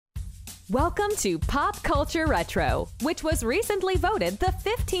Welcome to Pop Culture Retro, which was recently voted the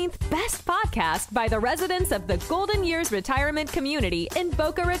 15th best podcast by the residents of the Golden Years retirement community in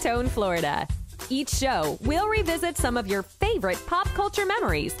Boca Raton, Florida. Each show, we'll revisit some of your favorite pop culture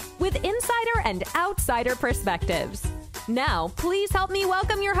memories with insider and outsider perspectives. Now, please help me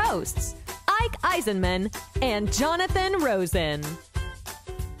welcome your hosts, Ike Eisenmann and Jonathan Rosen.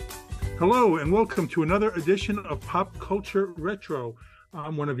 Hello, and welcome to another edition of Pop Culture Retro.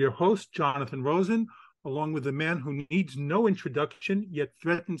 I'm one of your hosts, Jonathan Rosen, along with the man who needs no introduction, yet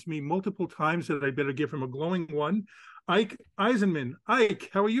threatens me multiple times that I better give him a glowing one, Ike Eisenmann. Ike,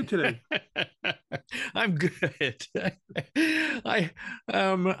 how are you today? I'm good. I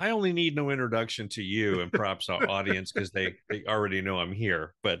only need no introduction to you and perhaps our audience because they already know I'm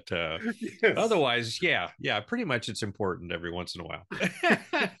here. But Yes. Otherwise, yeah, pretty much it's important every once in a while.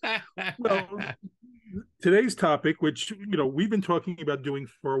 Well, today's topic, which we've been talking about doing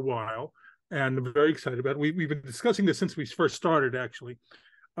for a while, and I'm very excited about it. We've been discussing this since we first started, actually,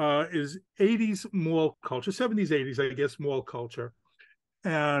 is 80s mall culture, 70s, 80s, I guess, mall culture,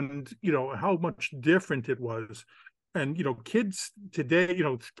 and how much different it was. And kids today,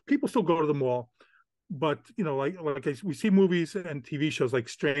 people still go to the mall, but we see movies and TV shows like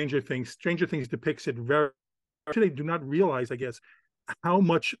Stranger Things. Stranger Things depicts it very. They do not realize, I guess, how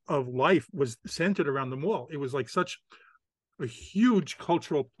much of life was centered around the mall. It was like such a huge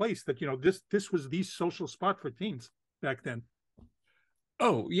cultural place that this was the social spot for teens back then.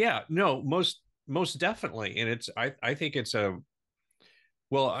 Oh yeah, no, most definitely. And I think it's because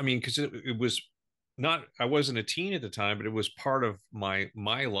it was not, I wasn't a teen at the time, but it was part of my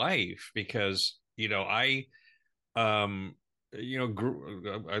life because I I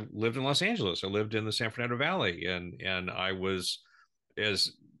lived in Los Angeles. I lived in the San Fernando Valley, and I was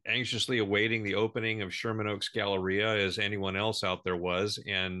as anxiously awaiting the opening of Sherman Oaks Galleria as anyone else out there was.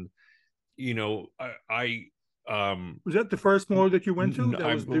 And I was that the first mall that you went to?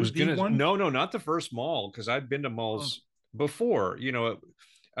 No, not the first mall, because I'd been to malls before. There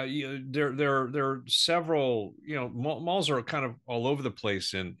are several. Malls are kind of all over the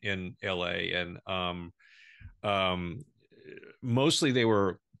place in LA, and mostly they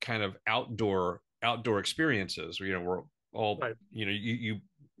were kind of outdoor experiences. We're all right. You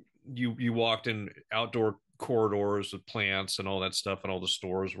walked in outdoor corridors with plants and all that stuff, and all the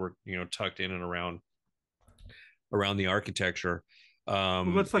stores were tucked in and around the architecture. Well,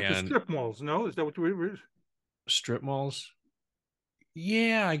 that's like the strip malls, no? Is that what we were? Strip malls?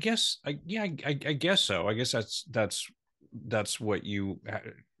 Yeah, I guess. I guess so. I guess that's what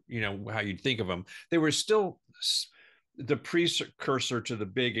how you'd think of them. They were still the precursor to the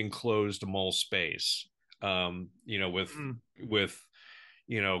big enclosed mall space. With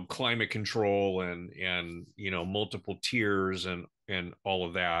climate control and multiple tiers and all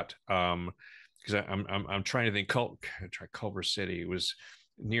of that. Because I'm trying to think. Culver City was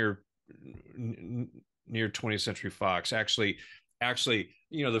near 20th Century Fox. Actually,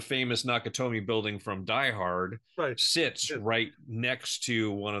 the famous Nakatomi building from Die Hard sits right next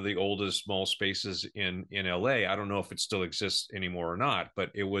to one of the oldest mall spaces in LA. I don't know if it still exists anymore or not, but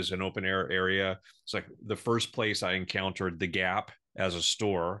it was an open air area. It's like the first place I encountered the Gap as a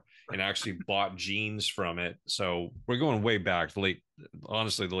store and actually bought jeans from it. So we're going way back, the late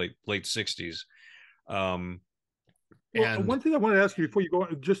 60s. One thing I want to ask you before you go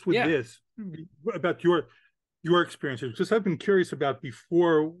on, just with this, about your experiences, just I've been curious about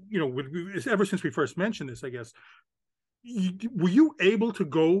before, ever since we first mentioned this, I guess, were you able to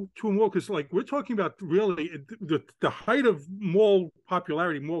go to a mall? Because we're talking about really the height of mall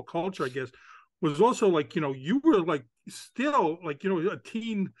popularity, mall culture, I guess, was also you were still a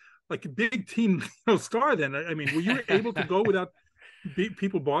teen, a big teen star then. I mean, were you able to go without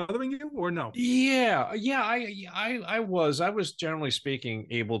people bothering you or no? Yeah, I was generally speaking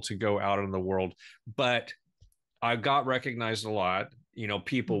able to go out in the world, but I got recognized a lot.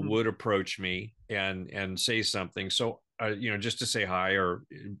 People would approach me and say something. So, just to say hi or,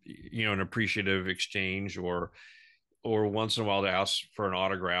 an appreciative exchange or once in a while to ask for an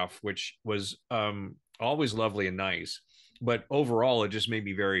autograph, which was always lovely and nice. But overall, it just made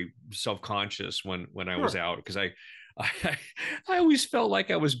me very self-conscious when I was out, because I always felt like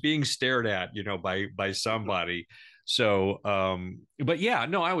I was being stared at, by somebody. So, but yeah,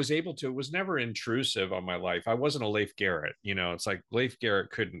 no, I was able to. It was never intrusive on my life. I wasn't a Leif Garrett. It's like Leif Garrett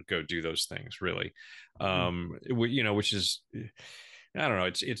couldn't go do those things, really. Which is, I don't know.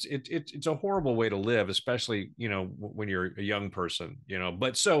 It's a horrible way to live, especially when you're a young person.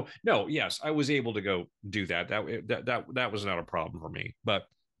 But so no, yes, I was able to go do that. That was not a problem for me. But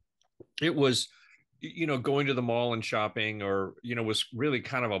it was going to the mall and shopping, or, was really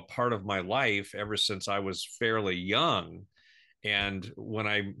kind of a part of my life ever since I was fairly young. And when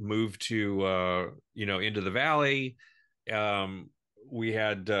I moved to, into the Valley, we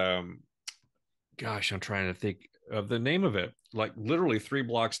had, gosh, I'm trying to think of the name of it. Like literally 3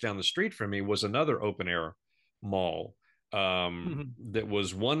 blocks down the street from me was another open air mall, that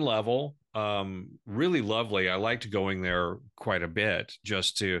was one level, really lovely. I liked going there quite a bit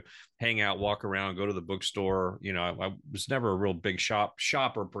just to hang out, walk around, go to the bookstore. I was never a real big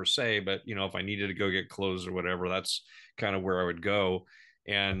shopper per se, but if I needed to go get clothes or whatever, that's kind of where I would go.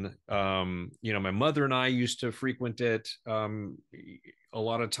 And my mother and I used to frequent it, a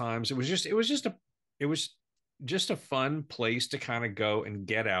lot of times. It was just a fun place to kind of go and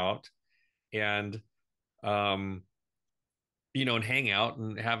get out and and hang out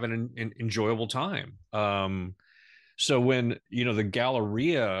and have an enjoyable time. So when the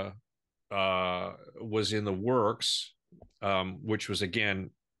Galleria was in the works, which was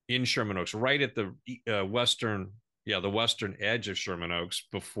again in Sherman Oaks, right at the the western edge of Sherman Oaks,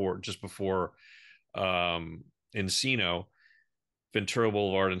 before Encino, Ventura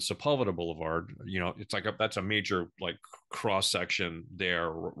Boulevard and Sepulveda Boulevard. It's like that's a major like cross section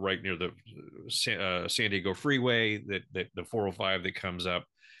there, right near the San Diego Freeway, that the 405 that comes up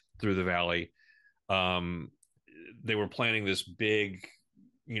through the valley. They were planning this big,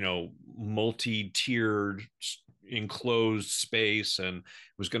 multi-tiered enclosed space, and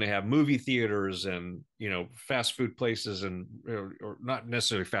was going to have movie theaters and fast food places, and or not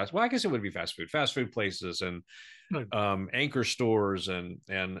necessarily fast. Well, I guess it would be fast food places, and anchor stores, and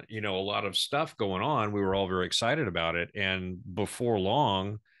a lot of stuff going on. We were all very excited about it, and before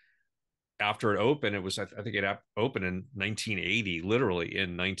long, after it opened, I think it opened in 1980, literally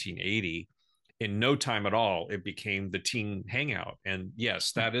in 1980. In no time at all, it became the teen hangout. And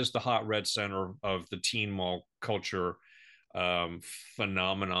yes, that is the hot red center of the teen mall culture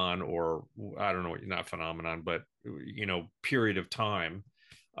phenomenon, or I don't know, not phenomenon, but period of time.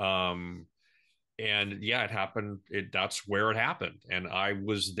 And yeah, it happened. That's where it happened. And I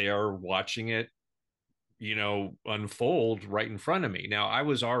was there watching it, unfold right in front of me. Now, I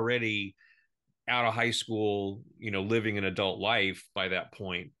was already out of high school, living an adult life by that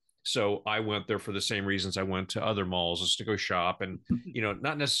point. So I went there for the same reasons I went to other malls, just to go shop, and,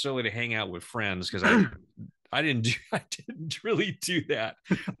 not necessarily to hang out with friends, because I didn't really do that.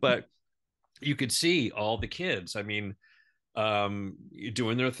 But you could see all the kids, I mean,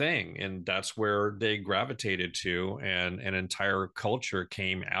 doing their thing, and that's where they gravitated to, and an entire culture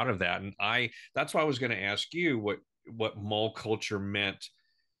came out of that. And that's why I was going to ask you what mall culture meant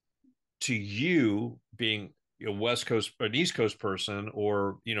to you, being a West Coast, an East Coast person,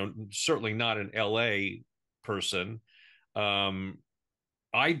 or certainly not an LA person. What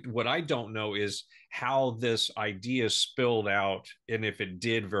I don't know is how this idea spilled out, and if it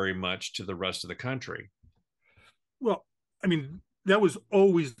did very much to the rest of the country. Well, I mean, that was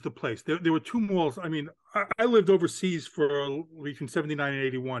always the place. There were 2 malls. I mean, I lived overseas for between 79 and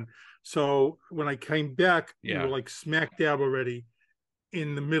 81. So when I came back, we were like smack dab already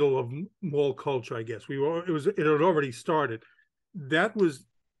in the middle of mall culture, I guess. It had already started. That was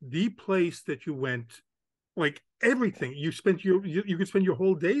the place that you went, like everything. You could spend your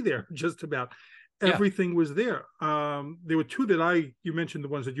whole day there, just about. Everything was there. There were 2 that you mentioned, the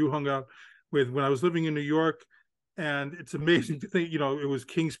ones that you hung out with when I was living in New York. And it's amazing to think, it was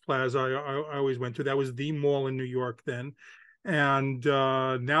King's Plaza I always went to. That was the mall in New York then. And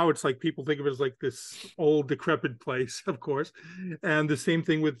now it's like people think of it as like this old decrepit place, of course. And the same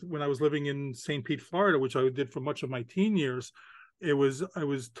thing with when I was living in St. Pete, Florida, which I did for much of my teen years. I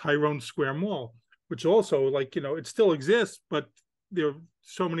was Tyrone Square Mall, which also, like, it still exists, but there are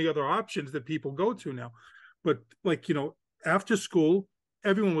so many other options that people go to now. But like, after school,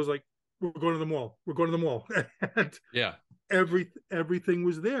 everyone was like, we're going to the mall. We're going to the mall. And everything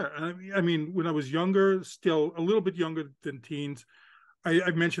was there. I mean, when I was younger, still a little bit younger than teens,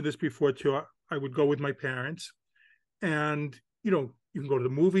 I've mentioned this before too. I would go with my parents, and you can go to the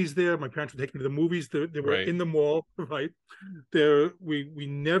movies there. My parents would take me to the movies. They were in the mall, right? There, we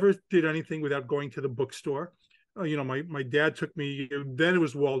never did anything without going to the bookstore. My dad took me. Then it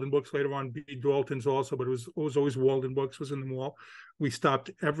was Walden Books. Later on, B. Dalton's also, but it was always Walden Books was in the mall. We stopped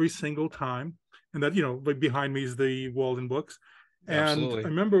every single time, and that like behind me is the Walden Books. And absolutely. I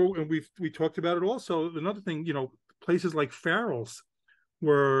remember when we talked about it also. Another thing, places like Farrell's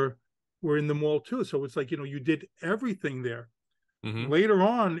were in the mall too. So it's like you did everything there. Mm-hmm. Later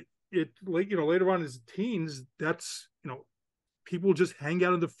on as teens, that's people just hang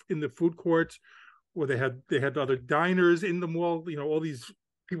out in the food courts, or they had other diners in the mall. All these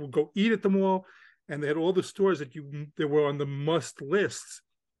people go eat at the mall, and they had all the stores that were on the must lists,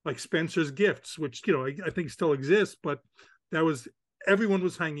 like Spencer's Gifts, which I think still exists, but that was everyone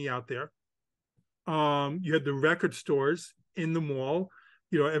was hanging out there. You had the record stores in the mall.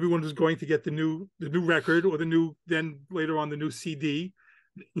 Everyone was going to get the new record, or then later on the new CD.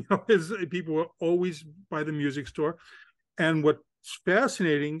 As people were always by the music store. And what's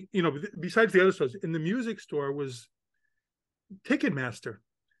fascinating, besides the other stores, in the music store was Ticketmaster.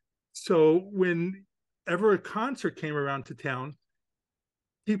 So whenever a concert came around to town,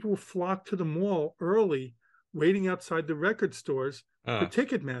 people flocked to the mall early, waiting outside the record stores for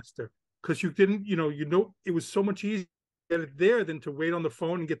Ticketmaster, because you didn't, it was so much easier to get it there than to wait on the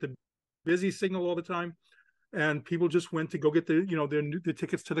phone and get the busy signal all the time. And people just went to go get the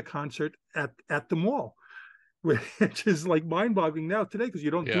tickets to the concert at the mall, which is like mind-boggling now today, because you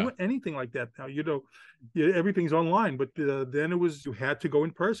don't do anything like that now. Everything's online. But then you had to go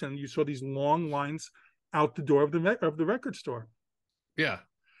in person. You saw these long lines out the door of the record store. Yeah.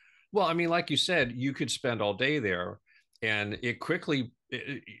 Well, I mean, like you said, you could spend all day there, and it quickly,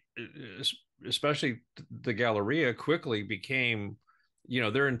 especially the Galleria, quickly became,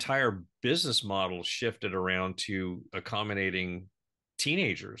 their entire business model shifted around to accommodating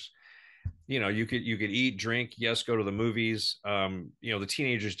teenagers. You could eat, drink, yes, go to the movies. The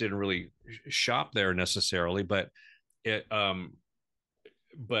teenagers didn't really shop there necessarily, but yeah,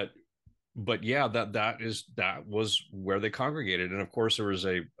 that was where they congregated. And of course there was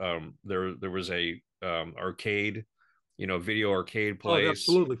a arcade, video arcade place. Oh,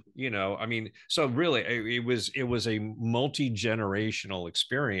 absolutely. I mean, so really it was a multi-generational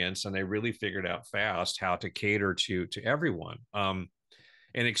experience, and they really figured out fast how to cater to everyone.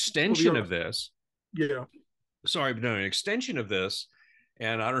 An extension of this. Yeah. Sorry, but no, an extension of this,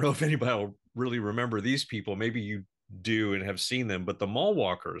 and I don't know if anybody will really remember these people. Maybe you do and have seen them, but the mall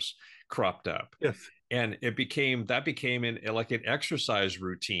walkers cropped up. Yes. And it became like an exercise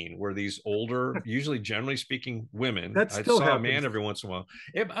routine where these older, usually generally speaking, women. That still saw happens. a man every once in a while.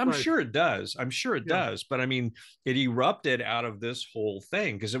 I'm sure it does. I'm sure it does. But I mean, it erupted out of this whole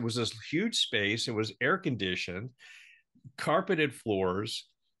thing because it was this huge space. It was air conditioned, carpeted floors,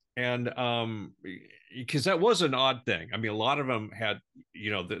 and because that was an odd thing. I mean, a lot of them had,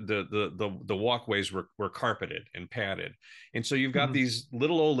 the walkways were carpeted and padded, and so you've got these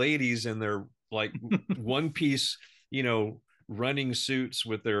little old ladies in their like one piece, running suits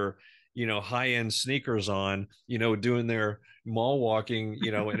with their, high-end sneakers on, doing their mall walking,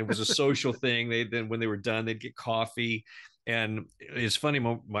 and it was a social thing. Then when they were done, they'd get coffee. And it's funny,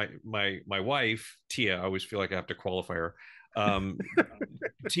 my wife, Tia, I always feel like I have to qualify her.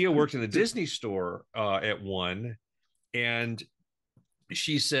 Tia worked in the Disney store at one, and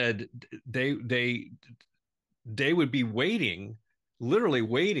she said they would be waiting, literally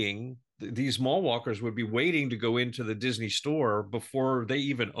waiting. These mall walkers would be waiting to go into the Disney store before they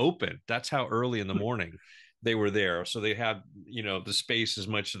even opened. That's how early in the morning they were there. So they had, the space as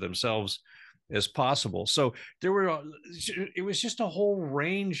much to themselves as possible. So it was just a whole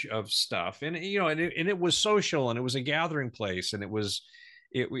range of stuff, and it was social, and it was a gathering place, and it was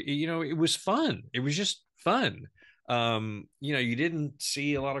fun. It was just fun. You didn't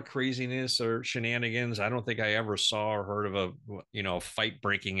see a lot of craziness or shenanigans. I don't think I ever saw or heard of a fight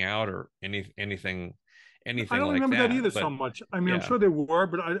breaking out or anything. I don't remember that either, but, so much. I mean, I'm sure there were,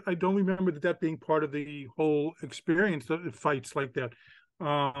 but I don't remember that being part of the whole experience, fights like that.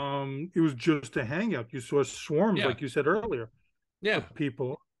 It was just a hangout. You saw swarms, like you said earlier, of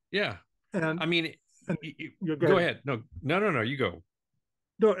people. Yeah. And I mean, go ahead. No, you go.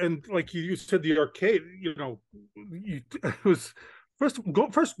 No, and like you said, the arcade, it was first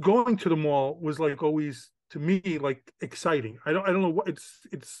going to the mall was like always, to me, like exciting. I don't know what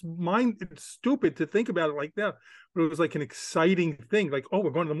it's stupid to think about it like that, but it was like an exciting thing. Like, oh, we're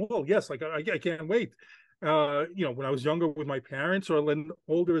going to the mall. Yes. Like I can't wait. When I was younger with my parents, or then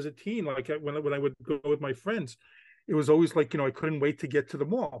older as a teen, like when I would go with my friends, it was always like, I couldn't wait to get to the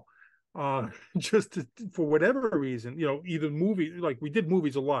mall. For whatever reason, either movie, like we did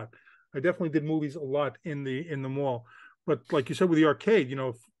movies a lot. I definitely did movies a lot in the mall. But like you said with the arcade,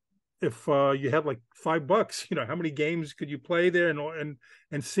 if you had like $5, how many games could you play there,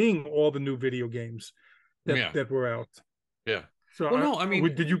 and seeing all the new video games that were out. Yeah. So no, I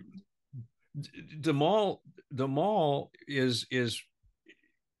mean, did you? The mall is.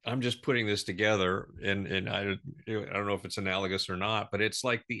 I'm just putting this together, and I don't know if it's analogous or not, but it's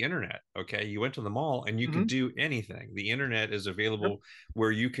like the internet. Okay, you went to the mall and you can do anything. The internet is available where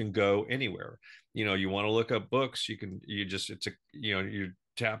you can go anywhere. You want to look up books, you're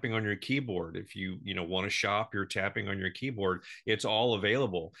tapping on your keyboard. If you want to shop, you're tapping on your keyboard. It's all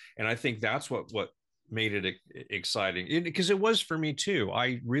available, and I think that's what made it exciting, because it was for me too.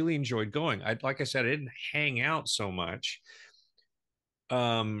 I really enjoyed going. Like I said, I didn't hang out so much.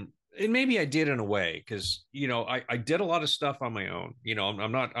 And maybe I did in a way, because I did a lot of stuff on my own.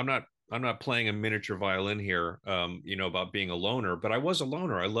 I'm not playing a miniature violin here, about being a loner, but I was a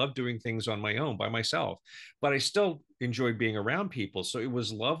loner. I loved doing things on my own by myself, but I still enjoyed being around people. So it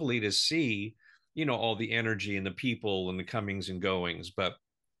was lovely to see, all the energy and the people and the comings and goings. But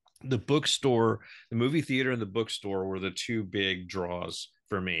the bookstore, the movie theater and the bookstore were the two big draws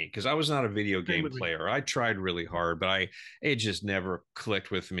for me, because I was not a video game player. I tried really hard, but it just never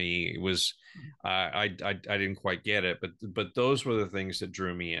clicked with me. It was I didn't quite get it, but those were the things that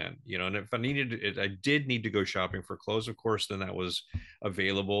drew me in, and if I needed it, I did need to go shopping for clothes, of course, then that was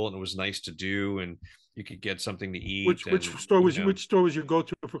available and it was nice to do, and you could get something to eat. Which store was your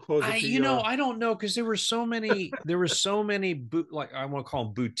go-to for clothes? I don't know, because there were so many like, I want to call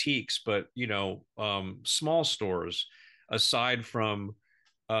them boutiques, but small stores, aside from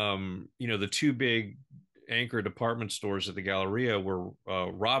the two big anchor department stores at the Galleria were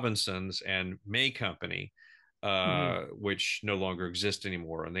Robinson's and May Company, which no longer exist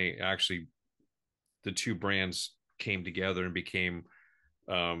anymore, and the two brands came together and became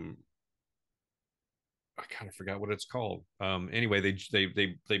I kind of forgot what it's called. Anyway,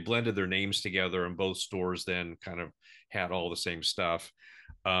 they blended their names together, and both stores then kind of had all the same stuff.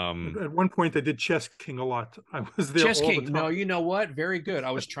 At one point, I did Chess King a lot. I was there. Chess all King. the time. No, you know what? Very good.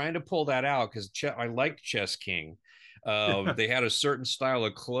 I was trying to pull that out because I liked Chess King. They had a certain style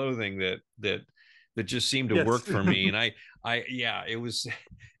of clothing that just seemed to work for me, and yeah, it was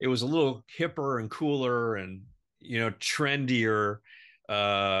a little hipper and cooler and trendier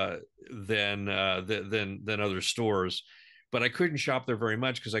than other stores. But I couldn't shop there very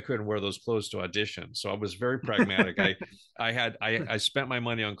much because I couldn't wear those clothes to audition. So I was very pragmatic. I spent my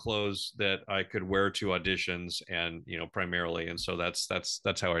money on clothes that I could wear to auditions, and primarily, and so that's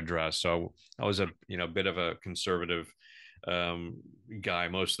how I dress. So I was a bit of a conservative guy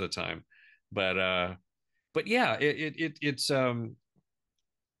most of the time, but yeah, it's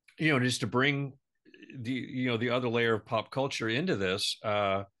just to bring the other layer of pop culture into this.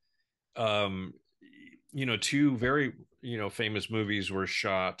 Two very famous movies were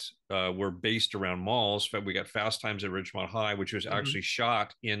based around malls. But we got Fast Times at Ridgemont High, which was actually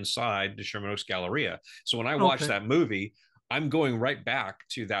shot inside the Sherman Oaks Galleria. So when I watched that movie, I'm going right back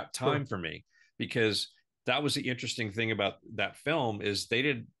to that time for me, because that was the interesting thing about that film, is they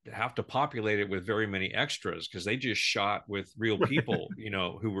didn't have to populate it with very many extras, because they just shot with real people,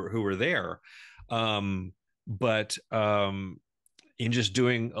 who were there. But in just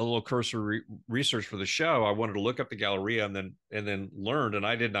doing a little cursory research for the show, I wanted to look up the Galleria and then learned, and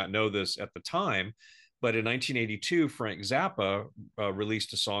I did not know this at the time, but in 1982, Frank Zappa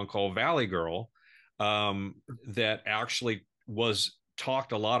released a song called Valley Girl, that actually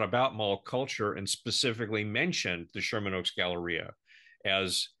talked a lot about mall culture, and specifically mentioned the Sherman Oaks Galleria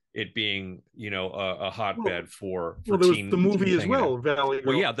as it being a hotbed for there was the movie as well, Valley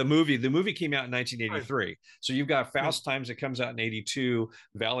Girl. Well, yeah, the movie came out in 1983. Right. So you've got Fast Times that comes out in 82,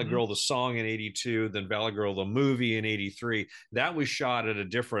 Valley Girl the song in 82, then Valley Girl the movie in 83. That was shot at a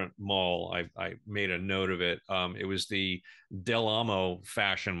different mall. I made a note of it. It was the Del Amo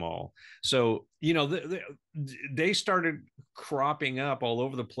Fashion Mall. So they started cropping up all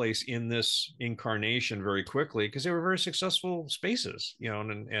over the place in this incarnation very quickly, because they were very successful spaces,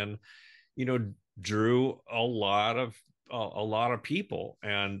 and drew a lot of people,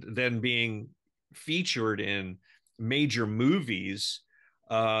 and then being featured in major movies,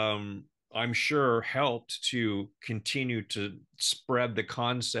 I'm sure helped to continue to spread the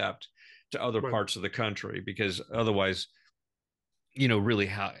concept to other parts of the country, because otherwise, really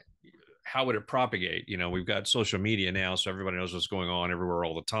how would it propagate? We've got social media now, so everybody knows what's going on everywhere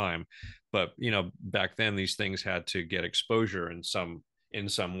all the time. But back then, these things had to get exposure in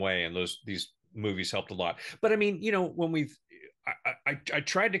some way, and these movies helped a lot. But I mean, when I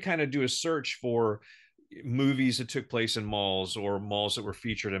tried to kind of do a search for movies that took place in malls, or malls that were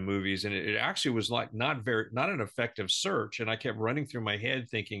featured in movies, and it actually was like not an effective search. And I kept running through my head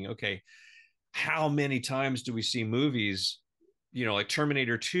thinking, okay, how many times do we see movies? Like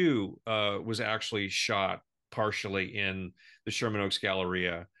Terminator 2 was actually shot partially in the Sherman Oaks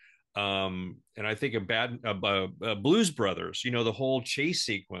Galleria. And I think Blues Brothers, the whole chase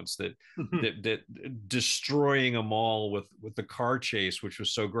sequence that destroying a mall with the car chase, which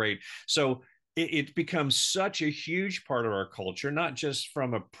was so great. So it becomes such a huge part of our culture, not just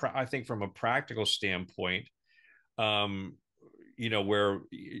from I think from a practical standpoint, where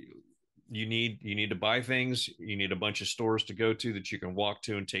you need to buy things, you need a bunch of stores to go to that you can walk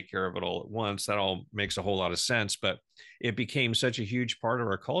to and take care of it all at once. That all makes a whole lot of sense, but it became such a huge part of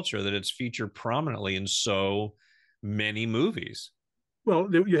our culture that it's featured prominently in so many movies. Well,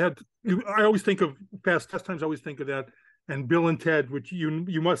 I always think of Fast Times. I always think of that, and Bill and Ted, which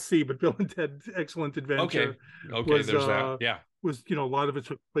you must see. But Bill and Ted's Excellent Adventure Okay, there's that. Yeah, was a lot of it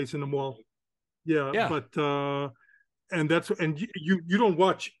took place in the mall. Yeah, yeah. but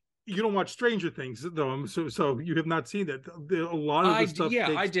you don't watch Stranger Things though, so you have not seen that. A lot of the stuff Yeah,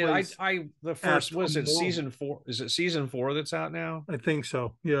 I takes did. place I the first, at was a it mall. season 4? Is it season 4 that's out now? I think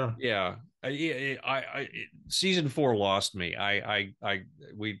so. Yeah. Yeah. Season 4 lost me.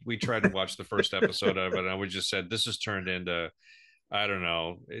 We tried to watch the first episode of it, and we just said this has turned into, I don't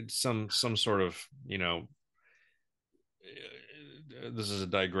know, it's some sort of, this is a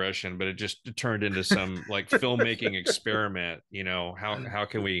digression, but it just turned into some like filmmaking experiment. How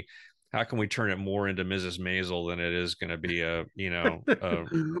can we turn it more into Mrs. Maisel than it is going to be a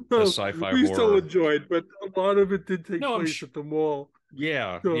Well, sci-fi we still horror? enjoyed, but a lot of it did take No, place at the mall.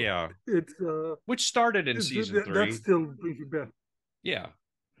 yeah, So yeah. it's Which started in season that 3. still brings you back. Yeah,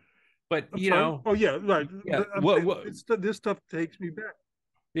 but I'm sorry. Oh yeah, right. yeah. I'm saying this stuff takes me back.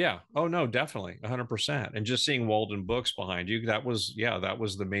 Yeah. Oh no, definitely, 100%. And just seeing Walden Books behind you, that was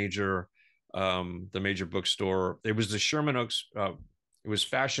the major bookstore. It was the Sherman Oaks. It was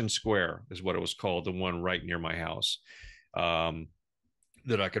Fashion Square, is what it was called, the one right near my house, um,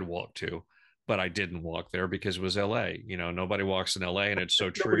 that I could walk to. But I didn't walk there because it was LA. Nobody walks in LA, and it's so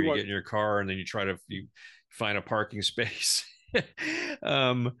true. Nobody You wants. get in your car and then you find a parking space.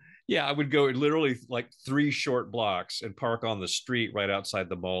 um, yeah, I would go literally like 3 short blocks and park on the street right outside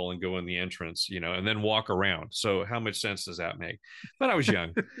the mall and go in the entrance, and then walk around. So how much sense does that make? But I was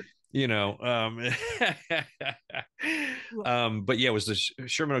young, you know. But yeah, it was the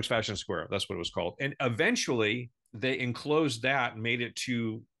Sherman Oaks Fashion Square. That's what it was called. And eventually they enclosed that and made it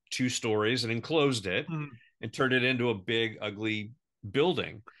two stories and enclosed it and turned it into a big, ugly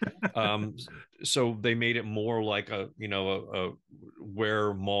building. So they made it more like a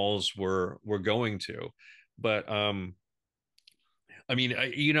where malls were going to. But I mean,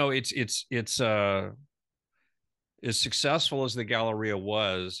 it's as successful as the Galleria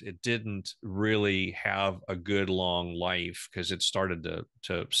was, it didn't really have a good long life because it started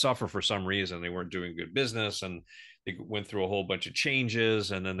to suffer for some reason. They weren't doing good business, and they went through a whole bunch of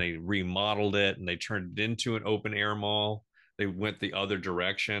changes, and then they remodeled it and they turned it into an open air mall. They went the other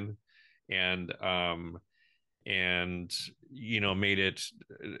direction, and made it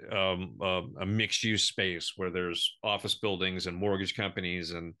a mixed use space where there's office buildings and mortgage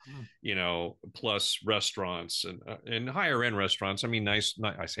companies and plus restaurants and higher end restaurants. I mean, I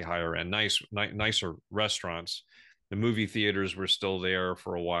say higher end, nicer restaurants. The movie theaters were still there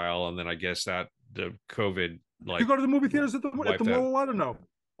for a while, and then I guess that the COVID, You go to the movie theaters at the mall a lot, or no?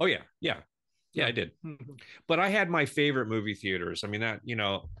 Oh yeah, I did. But I had my favorite movie theaters. I mean,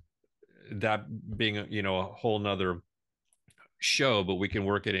 that being a whole nother show, but we can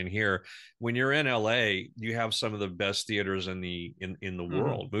work it in here. When you're in LA, you have some of the best theaters in the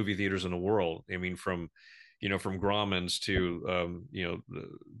world, movie theaters in the world. I mean, from Grauman's to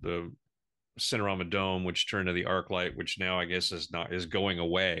the Cinerama Dome, which turned to the ArcLight, which now I guess is going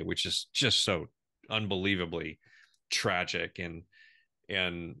away, which is just so unbelievably tragic and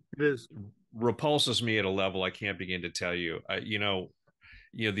it is. repulses me at a level I can't begin to tell you. The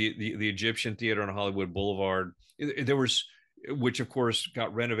Egyptian Theater on Hollywood Boulevard, there was, which of course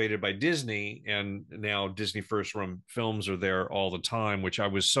got renovated by Disney, and now Disney First Run Films are there all the time, which I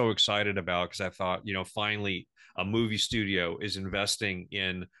was so excited about because I thought, finally a movie studio is investing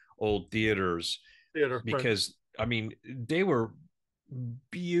in old theaters. Because right. I mean, they were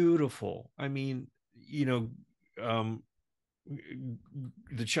beautiful. I mean,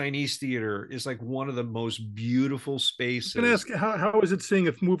 the Chinese theater is like one of the most beautiful spaces. I was going to ask, how is it seeing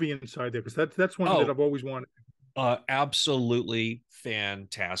a movie inside there? Because that's one that I've always wanted. Absolutely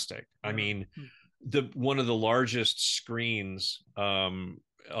fantastic. I mean, one of the largest screens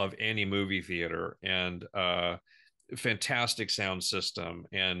of any movie theater, and fantastic sound system,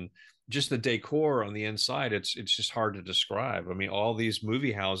 and just the decor on the inside. It's just hard to describe. I mean, all these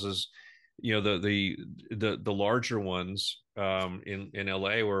movie houses, the larger ones in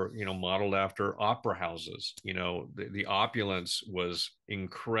LA were modeled after opera houses. The opulence was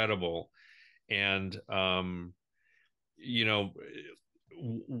incredible, and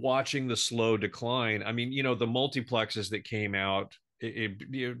watching the slow decline. I mean, the multiplexes that came out,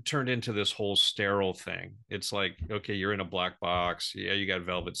 it turned into this whole sterile thing. It's like, okay, you're in a black box. Yeah, you got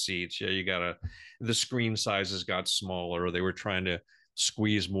velvet seats. Yeah, the screen sizes got smaller. They were trying to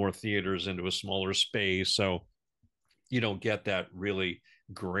squeeze more theaters into a smaller space. So you don't get that really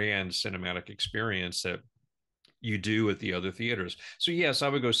grand cinematic experience that you do at the other theaters. So yes, I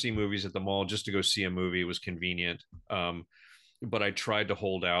would go see movies at the mall just to go see a movie. It was convenient. But I tried to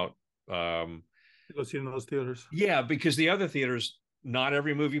hold out. To go see in those theaters. Yeah, because the other theaters, not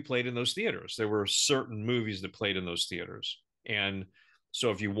every movie played in those theaters. There were certain movies that played in those theaters. And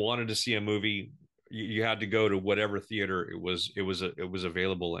so if you wanted to see a movie, you had to go to whatever theater it was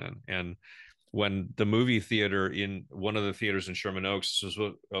available in. And when the movie theater in one of the theaters in Sherman Oaks, this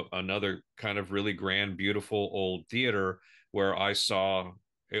was another kind of really grand, beautiful old theater where I saw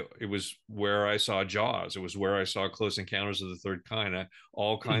it was where I saw Jaws. It was where I saw Close Encounters of the Third Kind,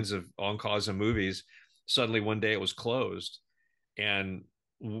 all kinds of movies. Suddenly one day it was closed, and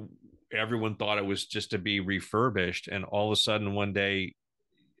everyone thought it was just to be refurbished. And all of a sudden one day,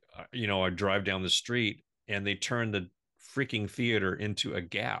 I drive down the street and they turned the freaking theater into a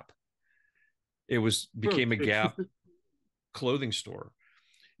Gap. It became a Gap clothing store.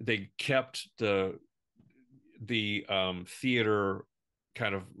 They kept the theater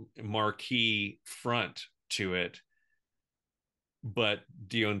kind of marquee front to it, but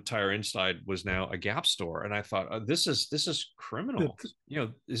the entire inside was now a Gap store. And I thought, this is criminal.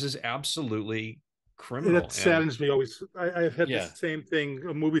 This is absolutely criminal. That saddens me always. I've had the same thing.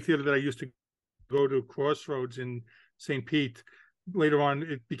 A movie theater that I used to go to, Crossroads in St. Pete. Later on,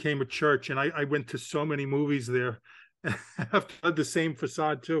 it became a church, and I went to so many movies there. I've had the same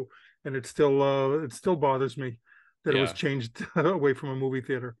facade too, and it still bothers me that it was changed away from a movie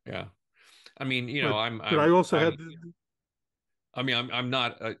theater. Yeah, I mean, but I also had. I mean, I'm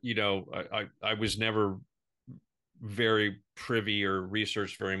not. I was never very privy or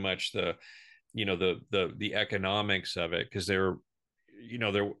researched very much the economics of it, because there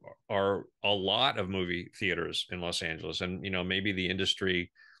are a lot of movie theaters in Los Angeles, and maybe the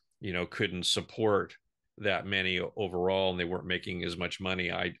industry couldn't support that many overall, and they weren't making as much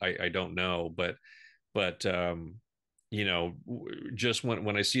money. I don't know, but just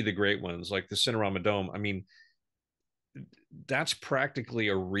when I see the great ones like the Cinerama Dome, I mean, that's practically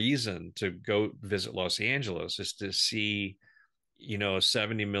a reason to go visit Los Angeles, is to see a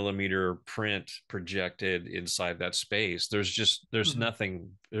 70 millimeter print projected inside that space. There's nothing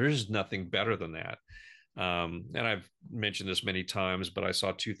better than that. And I've mentioned this many times, but I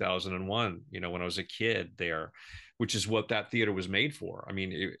saw 2001, when I was a kid there, which is what that theater was made for. I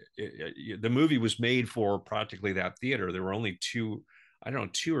mean, the movie was made for practically that theater. There were only two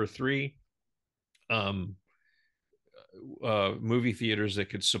or three movie theaters that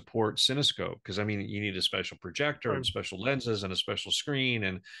could support Cinescope, because I mean, you need a special projector and special lenses and a special screen,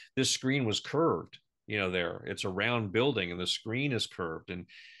 and this screen was curved. There, it's a round building and the screen is curved, and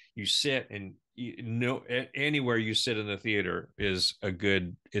you sit, and anywhere you sit in the theater is a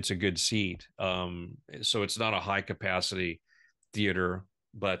good seat. So it's not a high capacity theater,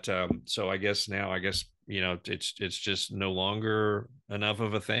 but so I guess it's just no longer enough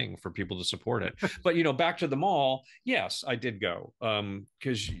of a thing for people to support it. But back to the mall, yes, I did go,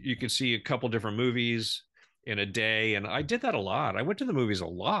 because you could see a couple different movies in a day, and I did that a lot. I went to the movies a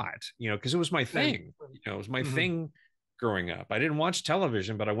lot, because it was my thing. It was my thing growing up. I didn't watch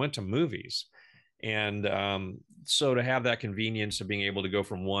television, but I went to movies. And so to have that convenience of being able to go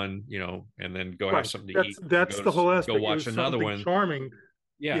from one, and then go have something to eat. That's the whole aspect. Go watch another one. Charming.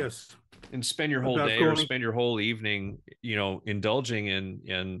 Yeah. Yes. And spend your whole day or spend your whole evening, indulging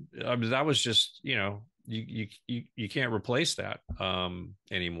in that was just, you can't replace that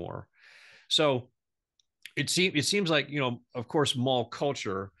anymore. So it seems like, of course, mall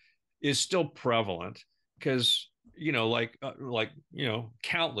culture is still prevalent, because,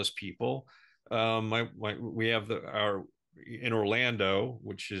 countless people, we have in Orlando,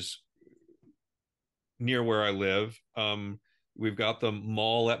 which is near where I live. We've got the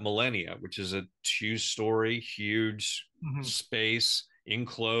mall at Millennia, which is a 2-story, huge space,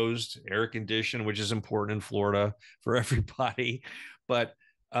 enclosed, air conditioned, which is important in Florida for everybody. But,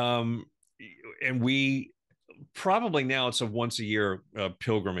 and we probably now it's a once a year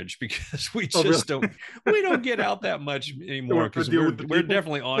pilgrimage, because we just don't get out that much anymore, because we're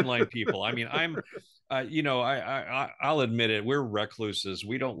definitely online people. I mean, I'll admit it. We're recluses.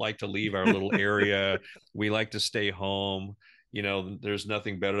 We don't like to leave our little area. We like to stay home. There's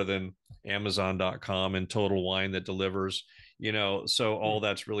nothing better than Amazon.com and Total Wine that delivers, so all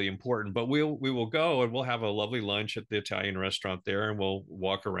that's really important. But we will go and we'll have a lovely lunch at the Italian restaurant there, and we'll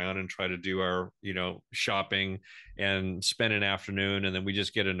walk around and try to do our, shopping and spend an afternoon, and then we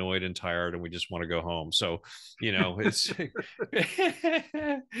just get annoyed and tired and we just want to go home. So, it's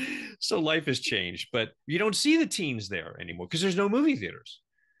So life has changed, but you don't see the teens there anymore because there's no movie theaters,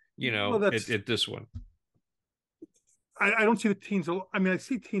 Well, at this one. I don't see the teens. I mean, I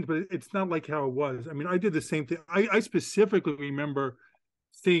see teens, but it's not like how it was. I mean, I did the same thing. I specifically remember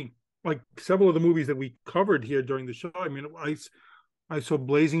seeing like several of the movies that we covered here during the show. I mean, I saw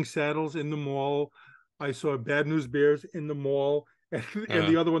Blazing Saddles in the mall. I saw Bad News Bears in the mall. And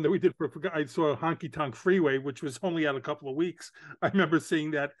the other one that we did I saw Honky Tonk Freeway, which was only out a couple of weeks. I remember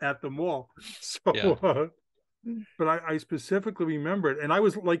seeing that at the mall. So, Yeah. But I specifically remember it. And I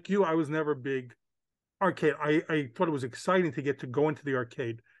was like you, I was never big arcade. I thought it was exciting to get to go into the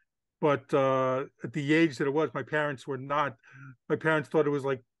arcade. But at the age that it was, my parents were not. My parents thought it was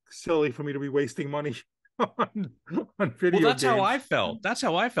like silly for me to be wasting money on video Well, that's games. how I felt. That's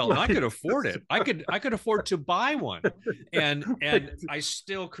how I felt. Right. And I could afford it. I could afford to buy one. And I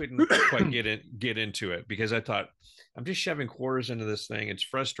still couldn't quite get into it because I thought I'm just shoving quarters into this thing. It's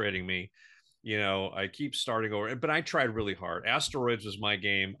frustrating me. I keep starting over, but I tried really hard. Asteroids was my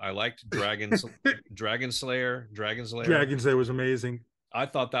game. I liked Dragon Slayer. Was amazing. I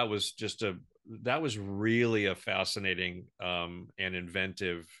thought that was that was really a fascinating and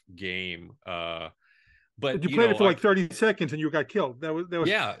inventive game. But you played it for like 30 seconds and you got killed. That was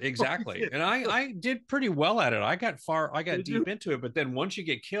yeah, exactly. And I did pretty well at it. I got deep into it, but then once you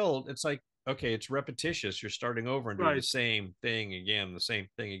get killed, it's like, okay, it's repetitious. You're starting over and doing the same thing again,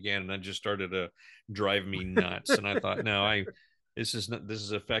 and that just started to drive me nuts. And I thought, no, this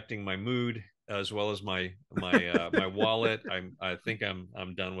is affecting my mood as well as my wallet. I think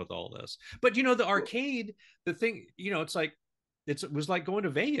I'm done with all this. But the arcade, the thing, it's like it was like going to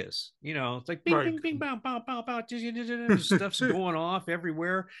Vegas. It's like bing, bing, bing, bow, bow, bow, bow. Stuff's going off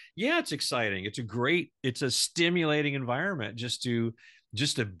everywhere. Yeah, it's exciting. It's a stimulating environment just to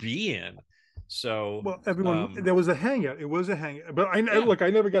be in. So well, everyone there was a hangout. It was a hangout, but I never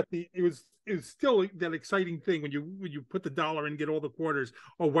got it was still that exciting thing when you put the dollar in, get all the quarters.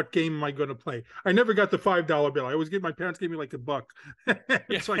 Oh, what game am I going to play? I never got the $5 bill. I always my parents gave me like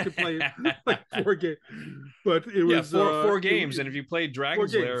 $1, so I could play like 4 games. But it was four games, and if you played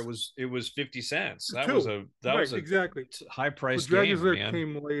Dragon's Lair, it was 50 cents. That was exactly high price game. Dragon's Lair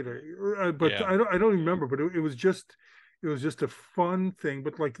came later, but I don't remember. But it was just. It was just a fun thing,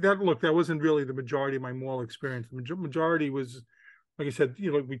 but like that. Look, that wasn't really the majority of my mall experience. The majority was, like I said,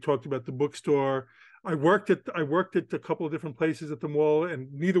 we talked about the bookstore. I worked at a couple of different places at the mall,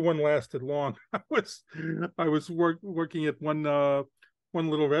 and neither one lasted long. I was working at one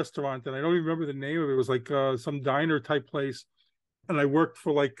little restaurant, and I don't even remember the name of it. It was like some diner type place, and I worked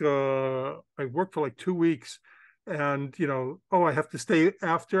for like 2 weeks. And I have to stay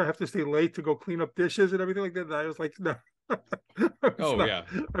late to go clean up dishes and everything like that. And I was like, no.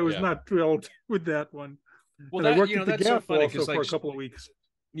 I was not thrilled with that one. Well, and I worked at the that's Gap so funny also for like, a couple of weeks.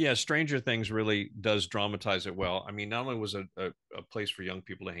 Yeah, Stranger Things really does dramatize it well. I mean, not only was it a place for young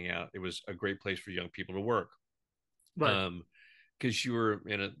people to hang out, it was a great place for young people to work. Right. Because you were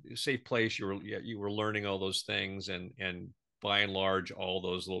in a safe place, you were learning all those things, and by and large, all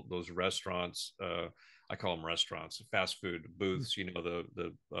those restaurants. I call them restaurants, fast food booths.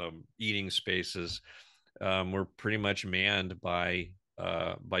 The eating spaces were pretty much manned by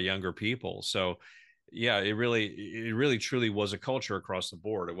younger people. So, yeah, it really truly was a culture across the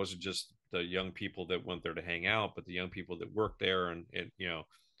board. It wasn't just the young people that went there to hang out, but the young people that worked there, and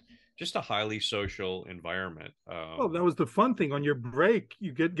just a highly social environment. Well, that was the fun thing. On your break,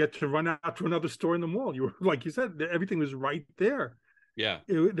 you get to run out to another store in the mall. You were, like you said, everything was right there. Yeah,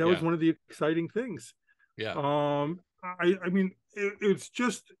 that was one of the exciting things. Yeah. I mean,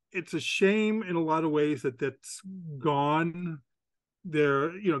 it's a shame in a lot of ways that's gone.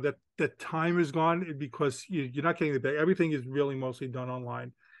 There, that time is gone because you're not getting it back. Everything is really mostly done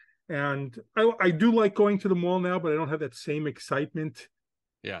online, and I do like going to the mall now, but I don't have that same excitement.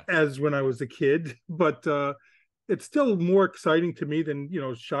 Yeah. As when I was a kid, but it's still more exciting to me than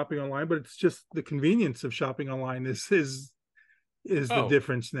shopping online. But it's just the convenience of shopping online is the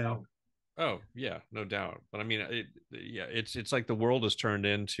difference now. Oh yeah, no doubt. But I mean, it's like the world has turned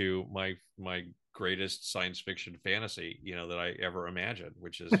into my greatest science fiction fantasy, that I ever imagined,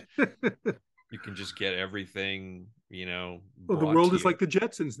 which is you can just get everything, Well, the world is like the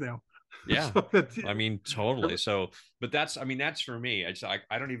Jetsons now. Yeah, I mean, totally. So, but that's for me.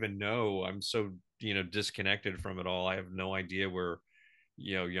 I don't even know. I'm so disconnected from it all. I have no idea where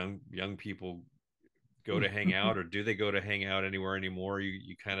young people go to hang out, or do they go to hang out anywhere anymore?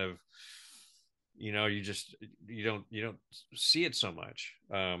 You kind of you don't see it so much.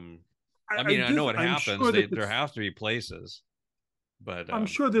 I mean, I know it happens. There have to be places. But I'm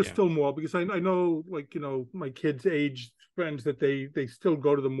sure there's yeah, still more because I know, like, my kids' age friends that they still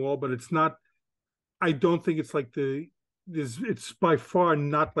go to the mall, but it's not. I don't think it's like it's by far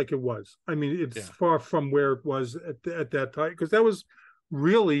not like it was. I mean, it's yeah, far from where it was at that time, because that was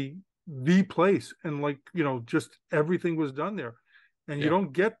really the place, and, like, just everything was done there. And yeah,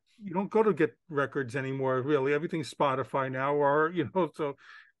 you don't go to get records anymore. Really, everything's Spotify now, or so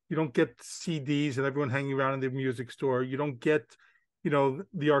you don't get CDs and everyone hanging around in the music store. You don't get,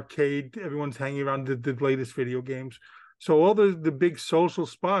 the arcade. Everyone's hanging around the latest video games. So all the big social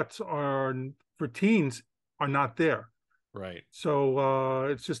spots are for teens are not there. right. So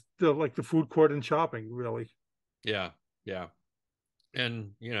it's just like the food court and shopping, really. Yeah, yeah.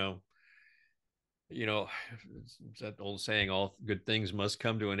 And you know, it's that old saying, all good things must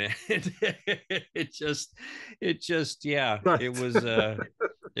come to an end. it just, yeah, Right. it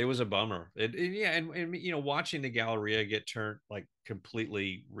was a bummer. Yeah. And, watching the Galleria get turned, like,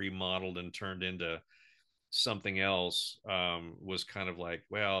 completely remodeled and turned into something else, was kind of like,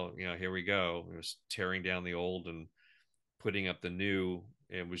 well, here we go. It was tearing down the old and putting up the new.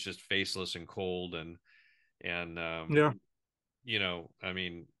 It was just faceless and cold. And Yeah. I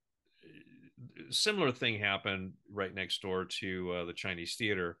mean, similar thing happened right next door to the Chinese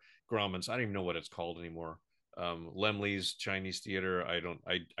theater, Grauman's. I don't even know what it's called anymore. Lemley's Chinese theater. I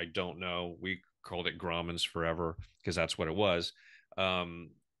don't know. We called it Grauman's forever because that's what it was. Um,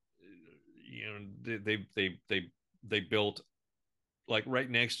 they built, like, right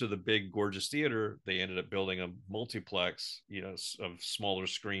next to the big gorgeous theater. They ended up building a multiplex, of smaller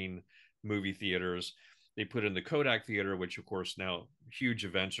screen movie theaters. They put in the Kodak Theater, which of course now huge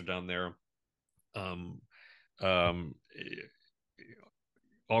events are done there. um, um,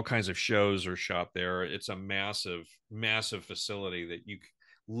 all kinds of shows are shot there. It's a massive, massive facility that you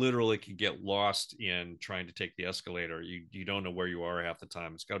literally could get lost in trying to take the escalator. You don't know where you are half the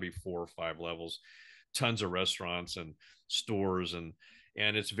time. It's got to be 4 or 5 levels, tons of restaurants and stores, and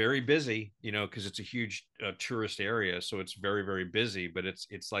it's very busy, because it's a huge tourist area, so it's very, very busy. But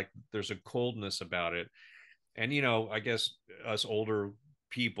it's like there's a coldness about it. And I guess us older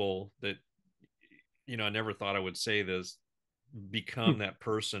people that, I never thought I would say this, become that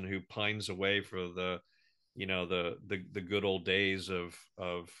person who pines away for the good old days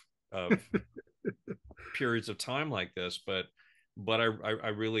of periods of time like this. But I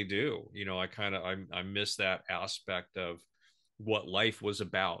really do. I kind of I miss that aspect of what life was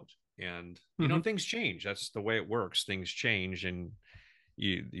about. And Hmm. things change. That's the way it works. Things change, and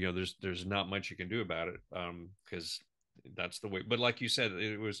there's not much you can do about it, because that's the way. But like you said,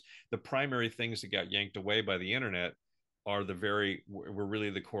 it was the primary things that got yanked away by the internet were really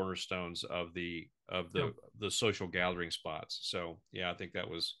the cornerstones of Yeah. the social gathering spots. So yeah, I think that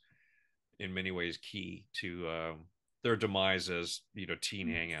was in many ways key to their demise as teen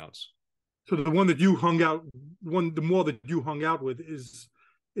hangouts. So the one that you hung out, the mall that you hung out with is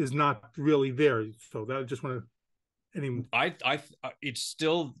not really there. So that I just want to any. I It's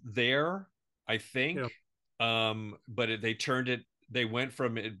still there, I think. Yeah. But they turned it. They went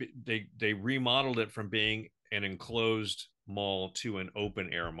from it. They remodeled it from being an enclosed mall to an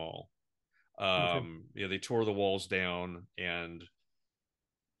open air mall. Okay. They tore the walls down, and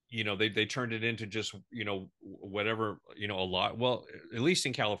they turned it into just whatever, a lot. Well, at least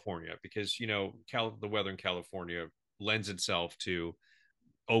in California, because the weather in California lends itself to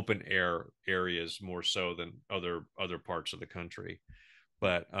open air areas more so than other parts of the country.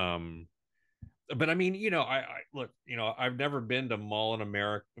 But I mean, I look, I've never been to Mall in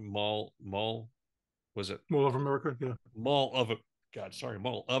America. Mall was it Mall of America. Yeah. Mall of God, sorry,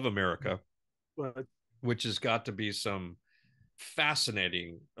 Mall of America, But which has got to be some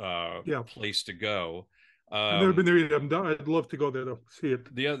fascinating yeah, place to go. I've never Um, been there either. I'd love to go there though. See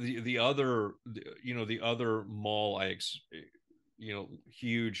it. the other mall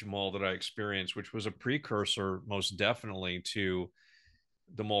huge mall that I experienced, which was a precursor, most definitely, to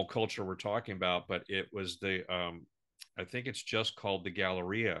the mall culture we're talking about. But it was I think it's just called the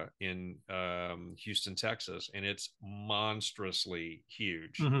Galleria in Houston, Texas, and it's monstrously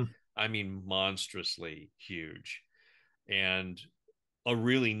huge. Hmm. I mean, monstrously huge, and a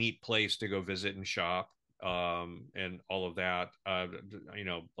really neat place to go visit and shop, and all of that.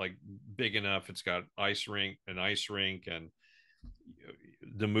 Like, big enough. It's got an ice rink, and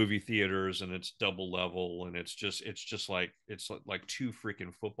the movie theaters, and it's double level, and it's like two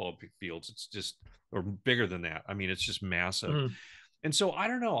freaking football fields. It's just, or bigger than that. I mean, it's just massive. Hmm. And so I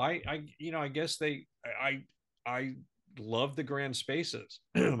don't know. I guess I love the grand spaces.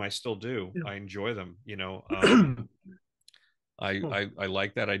 I still do. Yeah. I enjoy them. I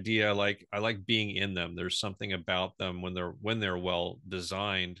like that idea. I like being in them. There's something about them when they're well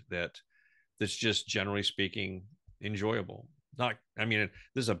designed that's just, generally speaking, enjoyable. Not, I mean,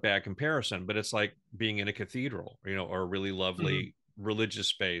 this is a bad comparison, but it's like being in a cathedral, or a really lovely religious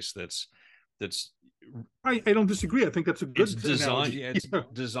space that's I don't disagree. I think that's a good it's designed. Yeah, it's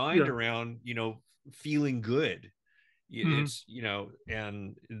designed around feeling good. It's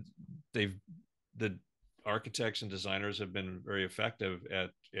and the architects and designers have been very effective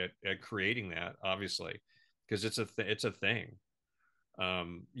at creating that, obviously, because it's a thing.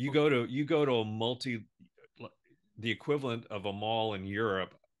 You go to the equivalent of a mall in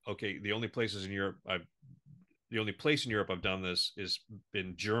Europe. Okay, the only place in Europe I've done this is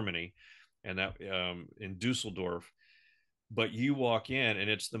in Germany, and that in Dusseldorf. But you walk in and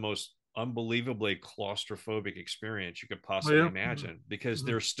it's the most unbelievably claustrophobic experience you could possibly imagine, because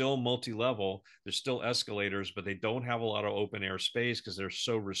they're still multi-level, there's still escalators, but they don't have a lot of open air space because they're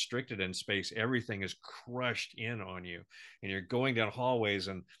so restricted in space. Everything is crushed in on you, and you're going down hallways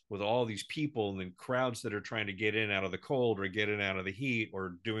and with all these people and then crowds that are trying to get in out of the cold or get in out of the heat,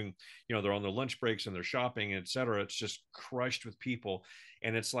 or doing, they're on their lunch breaks and they're shopping, etc. It's just crushed with people,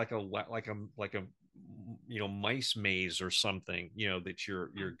 and it's like a mice maze or something, that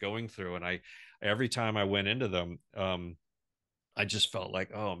you're going through. And every time I went into them, I just felt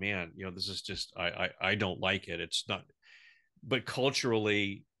like, oh man, this is just, I don't like it. It's not, but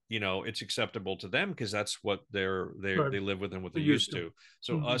culturally, it's acceptable to them because that's what they live with and what they're used to.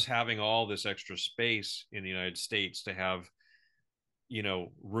 So us having all this extra space in the United States to have,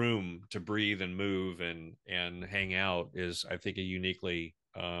 room to breathe and move and hang out is, I think, a uniquely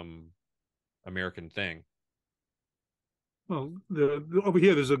American thing. Well, over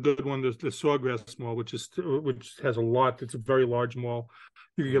here there's a good one. There's the Sawgrass Mall, which has a lot. It's a very large mall.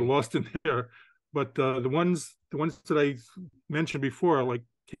 You can get lost in there. But the ones that I mentioned before, like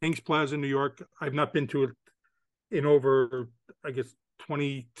Kings Plaza in New York, I've not been to it in over, I guess,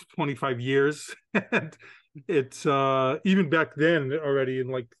 20 to 25 years. And it's even back then, already in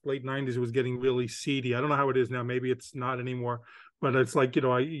like late 90s, it was getting really seedy. I don't know how it is now. Maybe it's not anymore. But it's like,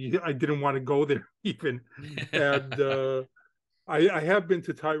 I didn't want to go there even. And I have been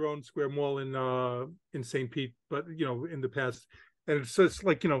to Tyrone Square Mall in St. Pete, but, in the past. And it's just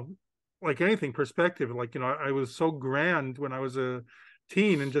like, like anything, perspective. Like, I was so grand when I was a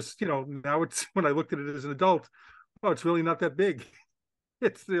teen, and just, now it's, when I looked at it as an adult, oh, it's really not that big.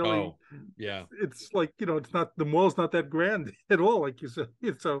 It's really, it's like, it's not, the mall's not that grand at all, like you said.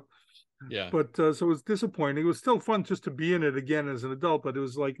 So, but so it was disappointing. It was still fun just to be in it again as an adult, but it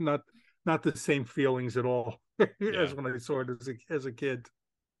was like not the same feelings at all as when I saw it as a kid.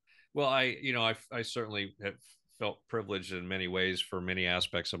 Well, I certainly have felt privileged in many ways for many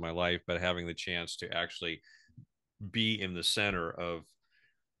aspects of my life, but having the chance to actually be in the center of,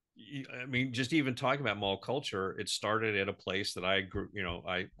 I mean, just even talking about mall culture, it started at a place that I grew,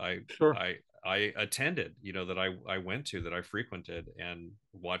 I attended, that I went to, that I frequented and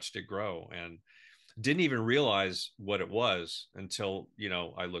watched it grow, and didn't even realize what it was until,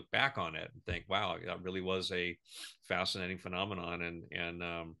 I look back on it and think, wow, that really was a fascinating phenomenon,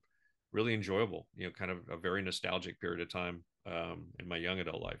 and really enjoyable, kind of a very nostalgic period of time in my young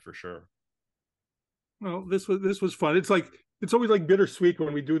adult life, for sure. Well, this was fun. It's always like bittersweet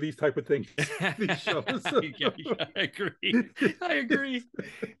when we do these type of things, these shows. I agree.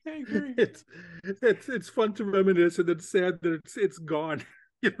 It's fun to reminisce, and it's sad that it's gone.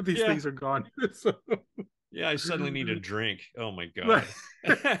 These things are gone. So. Yeah, I suddenly need a drink. Oh my God.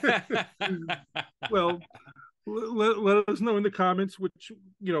 Well, let us know in the comments which,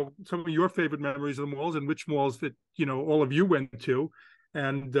 some of your favorite memories of the malls, and which malls that, all of you went to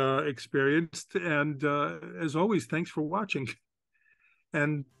and experienced. And as always, thanks for watching,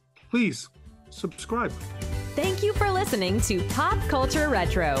 and please subscribe. Thank you for listening to Pop Culture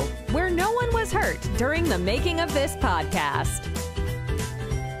Retro, where no one was hurt during the making of this podcast.